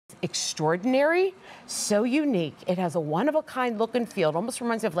extraordinary, so unique. It has a one-of-a-kind look and feel. It almost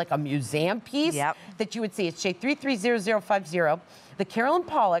reminds me of like a museum piece that you would see. It's J330050. The Carolyn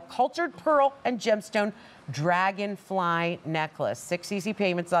Pollack Cultured Pearl and Gemstone Dragonfly necklace. 6 easy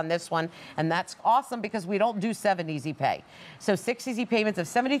payments on this one, and that's awesome because we don't do 7 easy pay. So 6 easy payments of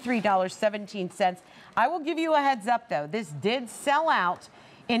 $73.17. I will give you a heads up though. This did sell out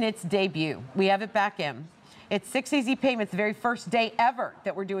in its debut. We have it back in. It's 6 easy payments, the very first day ever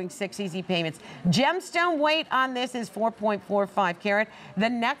that we're doing 6 easy payments. Gemstone weight on this is 4.45 carat. The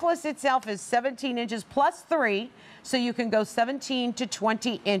necklace itself is 17 inches plus 3, so you can go 17 to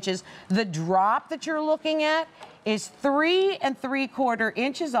 20 inches. The drop that you're looking at is 3 3/4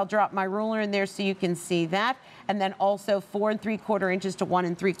 inches. I'll drop my ruler in there so you can see that. And then also 4 3/4 inches to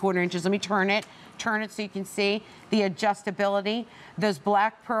 1 3/4 inches. Let me turn it so you can see the adjustability. Those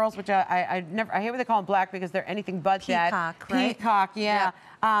black pearls, which I hate when they call them black because they're anything but that. Peacock, right? Peacock, yeah.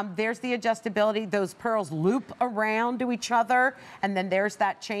 There's the adjustability. Those pearls loop around to each other, and then there's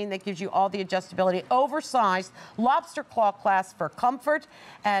that chain that gives you all the adjustability. Oversized lobster claw clasp for comfort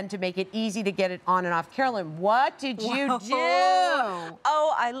and to make it easy to get it on and off. Carolyn, what did you do?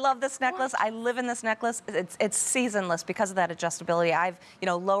 Oh, I love this necklace. I live in this necklace. It's seasonless because of that adjustability. I've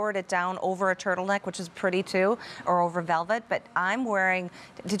lowered it down over a turtleneck, which is pretty too, or over velvet. But I'm wearing.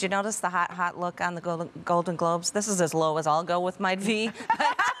 Did you notice the hot look on the Golden Globes? This is as low as I'll go with my V.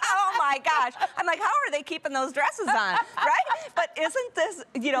 Oh my gosh. I'm like, how are they keeping those dresses on, right? But isn't this,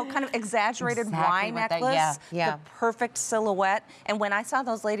 kind of exaggerated Y necklace, the perfect silhouette? And when I saw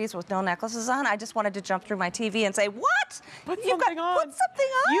those ladies with no necklaces on, I just wanted to jump through my TV and say, what? Put something on.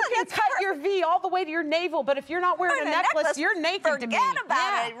 You can cut your V all the way to your navel, but if you're not wearing a necklace, you're naked to me. Forget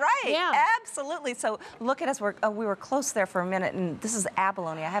about it, right? Yeah. Absolutely. So look at us. We were close there for a minute, and this is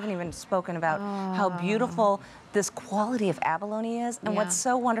abalone. I haven't even spoken about how beautiful this quality of abalone is. And what's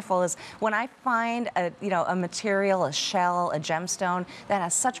so wonderful is when I find a material, a shell, a gemstone that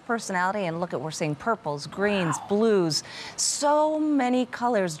has such personality, and look at, we're seeing purples, greens, blues, so many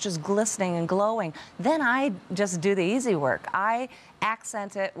colors just glistening and glowing, then I just do the easy work. I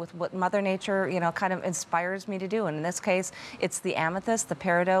accent it with what Mother Nature, kind of inspires me to do. And in this case, it's the amethyst, the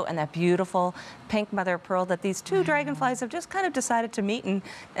peridot, and that beautiful pink mother of pearl that these two dragonflies have just kind of decided to meet and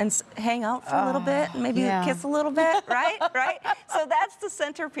hang out for a little bit, maybe kiss a little bit, right? So that's the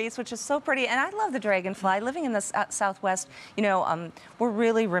centerpiece, which is so pretty. And I love the dragonfly. Living in the Southwest, we're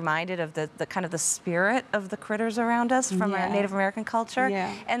really reminded of the kind of the spirit of the critters around us from our Native American culture.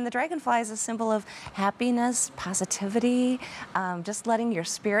 And the dragonfly is a symbol of happiness, positivity, just letting your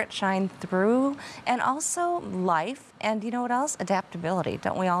spirit shine through, and also life, and you know what else? Adaptability.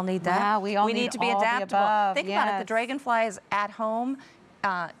 Don't we all need that? Yeah, we all need to be adaptable. Think about it. The dragonfly is at home,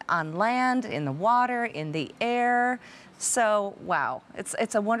 on land, in the water, in the air. So, wow,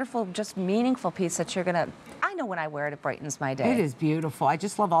 it's a wonderful, just meaningful piece that you're gonna. I know when I wear it, it brightens my day. It is beautiful. I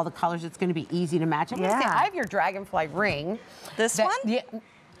just love all the colors. It's going to be easy to match. I'm gonna say, I have your dragonfly ring. This one? Yeah. Hey,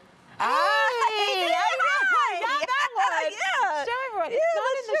 that one. Show everyone. It's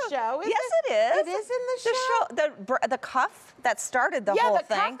not in the show. Yes, it is. It is in the show. The cuff that started the whole thing.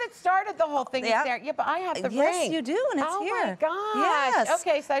 Yeah, the cuff that started the whole thing is there. Yeah, but I have the ring. Yes, you do, and it's here. Oh my gosh. Yes.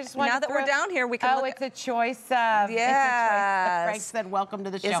 Okay, so I just wanted now that we're down here, we can look. It's a choice. Frank said, welcome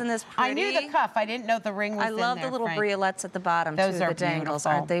to the show. Isn't this pretty? I knew the cuff. I didn't know the ring was in there. I love the little briolettes at the bottom, Those too, are the dangles.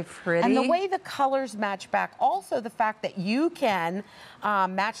 beautiful. Aren't they pretty? And the way the colors match back. Also, the fact that you can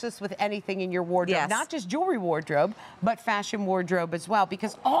match this with anything in your wardrobe. Yes. Not just jewelry wardrobe, but fashion wardrobe as well,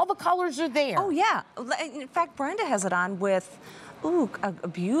 because all the colors are there. Oh, yeah. In fact, Brenda has it on with a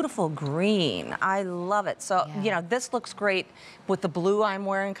beautiful green. I love it. So, this looks great with the blue I'm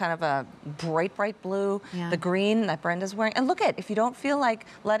wearing, kind of a bright blue. The green that Brenda's wearing. And look if you don't feel like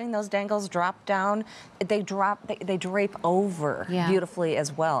letting those dangles drop down, they drape over beautifully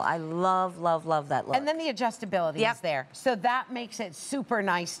as well. I love that look. And then the adjustability is there. So that makes it super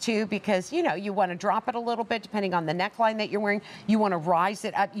nice too, because you want to drop it a little bit depending on the neckline that you're wearing. You want to rise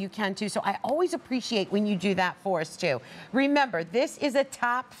it up, you can too. So I always appreciate when you do that for us too. Remember, this is a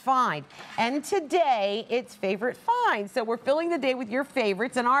top find, and today it's favorite find. So we're filling the day with your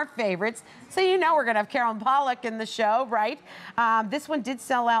favorites and our favorites. So we're gonna have Carolyn Pollack in the show, right? This one did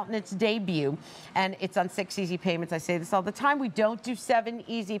sell out in its debut, and it's on 6 easy payments. I say this all the time. We don't do 7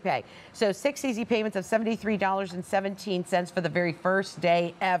 easy pay. So 6 easy payments of $73.17 for the very first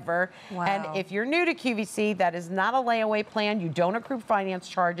day ever. Wow. And if you're new to QVC, that is not a layaway plan. You don't accrue finance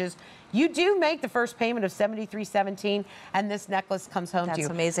charges. You do make the first payment of $73.17, and this necklace comes home to you. That's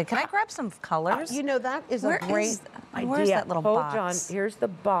amazing. Can I grab some colors? You know, that is a great idea. Where's that little box? Hold on. Here's the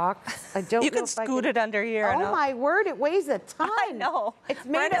box. I don't know You can if I scoot it under here. Oh, my word. It weighs a ton. I know. It's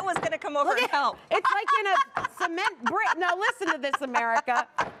made Brenda was going to come over and help. It's like in a cement brick. Now, listen to this, America.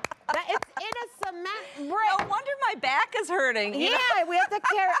 It's in a cement brick. No wonder my back is hurting. Yeah, we have to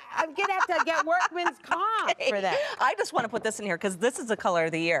carry. I'm gonna have to get workman's comp for that. I just want to put this in here because this is the color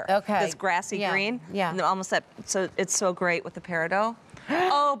of the year. Okay. This grassy green. Yeah. And almost that. So it's so great with the peridot.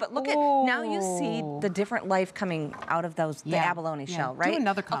 Oh, but look at now you see the different life coming out of those the abalone shell, right? Do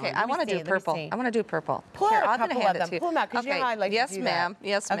another color. Okay, I want to do purple. I want to do purple. Pull here, out a couple of them. Pull them out because you know how I like to do that. Yes, ma'am.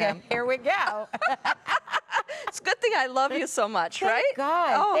 Yes, ma'am. Okay, here we go. It's a good thing I love you so much, right? Thank God.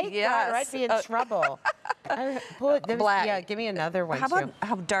 Oh, Thank God, or I'd be in trouble. Pull it. Black. Yeah, give me another one,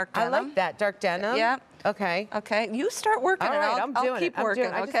 How dark denim? I like that. Dark denim? Yeah. Okay. Okay, you start working. All right, I'll keep working.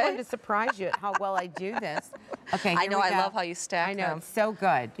 I just wanted to surprise you at how well I do this. Okay, I know. I love how you stack I know. them. It's so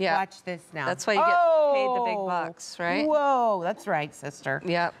good. Yeah. Watch this now. That's why you get paid the big bucks, right? Whoa, that's right, sister.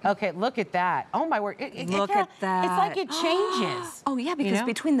 Yep. Okay, look at that. Oh my word. Look at that. It's like it changes. Oh yeah, because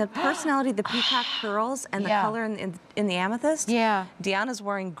between the personality of the peacock pearls and the color in the amethyst. Yeah. Deanna's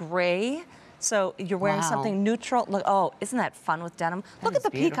wearing gray. So you're wearing something neutral. Look, oh, isn't that fun with denim? Look at the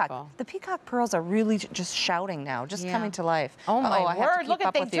peacock. The peacock pearls are really just shouting now, just coming to life. Oh my word! Look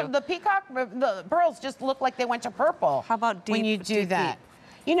at the peacock. The pearls just look like they went to purple. How about deep? When you do that?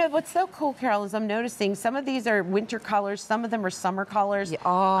 You know what's so cool, Carol, is I'm noticing some of these are winter colors, some of them are summer colors.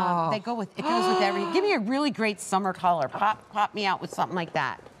 Yeah. They go with it goes with everything. Give me a really great summer color. Pop me out with something like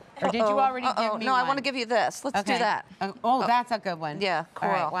that. Or did you already give me No, one? I want to give you this. Let's do that. Oh, that's a good one. Yeah, cool.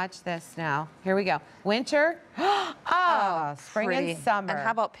 All right, watch this now. Here we go. Winter. Spring pretty. and summer. And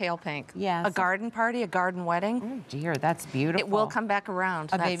how about pale pink? Yes. A garden party, a garden wedding. Oh dear, that's beautiful. It will come back around.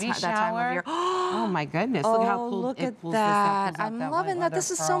 A baby shower. That time of year. Oh my goodness, look how cool look it at pulls that. This out, I'm loving that.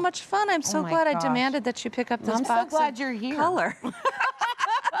 This is so much fun. I'm so glad I demanded that you pick up this box. I'm so glad you're here. Color.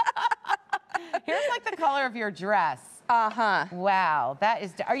 Here's like the color of your dress. Uh-huh. Wow, that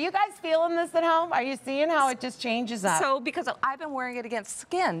is, are you guys feeling this at home? Are you seeing how it just changes up? So, because I've been wearing it against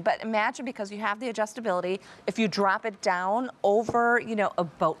skin, but imagine because you have the adjustability, if you drop it down over, you know, a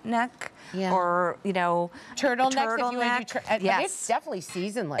boat neck or, you know, turtleneck. Yes. It's definitely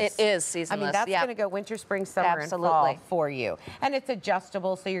seasonless. It is seasonless. I mean, that's going to go winter, spring, summer, and fall for you. And it's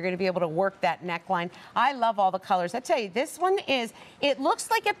adjustable, so you're going to be able to work that neckline. I love all the colors. I tell you, this one is, it looks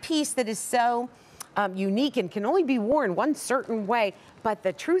like a piece that is so unique and can only be worn one certain way, but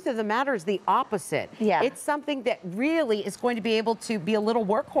the truth of the matter is the opposite. Yeah. It's something that really is going to be able to be a little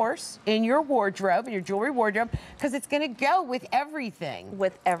workhorse in your wardrobe, in your jewelry wardrobe, because it's going to go with everything.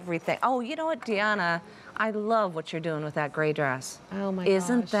 With everything. Oh, you know what, Deanna? I love what you're doing with that gray dress. Oh my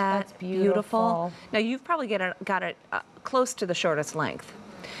Isn't gosh, that that's beautiful? Now, you've probably got it close to the shortest length.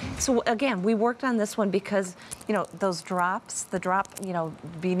 So again, we worked on this one because, you know, those drops, the drop, you know,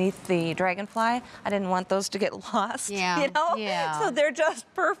 beneath the dragonfly, I didn't want those to get lost, you know? Yeah. So they're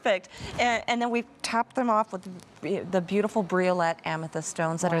just perfect. And then we topped them off with the beautiful briolette amethyst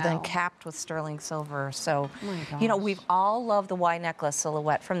stones that are then capped with sterling silver. So, you know, we've all loved the Y necklace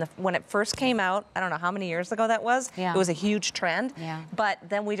silhouette from when it first came out. I don't know how many years ago that was. Yeah. It was a huge trend. Yeah. But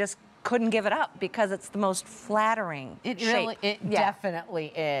then we just couldn't give it up because it's the most flattering shape. It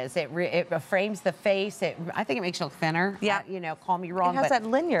definitely is. It frames the face. I think it makes you look thinner. Yeah. You know, call me wrong. It has that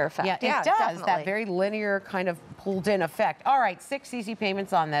linear effect. Yeah, it does. Definitely. That very linear kind of pulled in effect. All right, 6 easy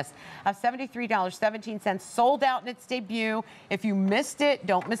payments on this. $73.17. Sold out in its debut. If you missed it,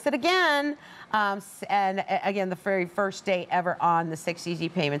 don't miss it again. And again, the very first day ever on the 6 easy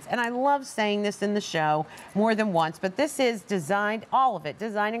payments. And I love saying this in the show more than once, but this is designed, all of it,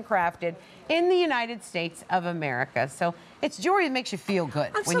 designed and crafted in the United States of America. So it's jewelry that makes you feel good when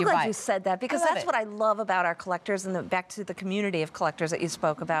you buy it. I'm so glad you said that because that's what I love about our collectors and back to the community of collectors that you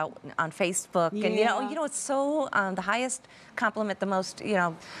spoke about on Facebook. And you know, it's so the highest compliment, the most, you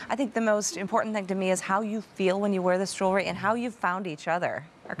know, I think the most important thing to me is how you feel when you wear this jewelry and how you've found each other.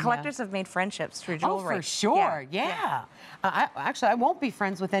 Our collectors have made friendships through jewelry. Oh, for sure, yeah. Actually, I won't be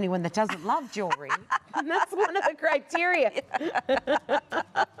friends with anyone that doesn't love jewelry. And that's one of the criteria.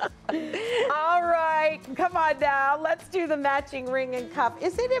 All right, come on now. Let's do the matching ring and cuff.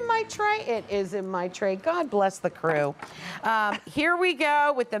 Is it in my tray? It is in my tray. God bless the crew. Here we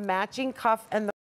go with the matching cuff and the